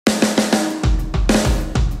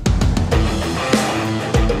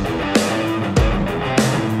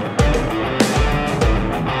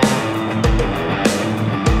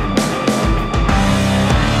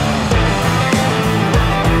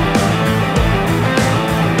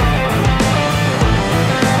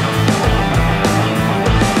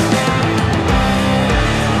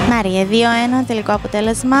Άρη, 2-1 τελικό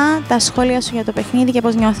αποτέλεσμα. Τα σχόλια σου για το παιχνίδι και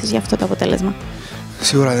πώς νιώθεις για αυτό το αποτέλεσμα?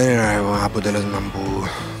 Σίγουρα δεν είναι ένα αποτέλεσμα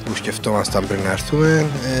που σκεφτόμασταν πριν να έρθουμε.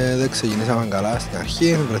 Δεν ξεκινήσαμε καλά στην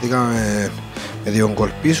αρχή. Βρεθήκαμε με 2 γκολ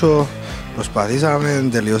πίσω. Προσπαθήσαμε,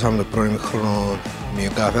 τελειώσαμε το πρώτο ημίχρονο.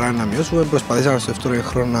 Καταφέραμε να μειώσουμε. Προσπαθήσαμε στο δεύτερο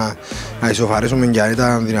ημίχρονο να ισοφαρίσουμε και αν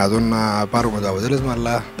ήταν δυνατόν να πάρουμε το αποτέλεσμα,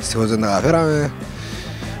 αλλά δυστυχώς δεν τα καταφέραμε.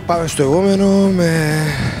 Πάμε στο επόμενο με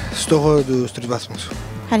στόχο τους 3 βαθμούς.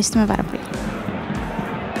 Ευχαριστούμε πάρα πολύ.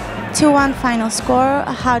 2-1 final score.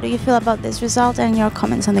 How do you feel about this result and your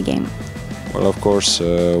comments on the game? Well, of course,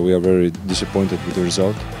 we are very disappointed with the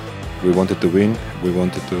result. We wanted to win. We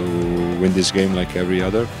wanted to win this game like every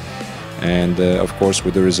other. And of course,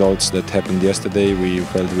 with the results that happened yesterday, we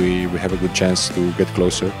felt we have a good chance to get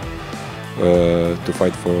closer to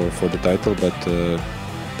fight for the title. But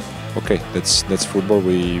okay, that's football.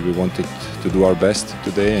 We wanted to do our best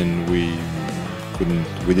today, and we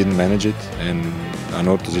didn't manage it. And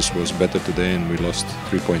Anorthosis was better today, and we lost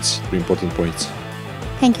 3 points, 3 important points.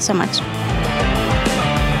 Thank you so much.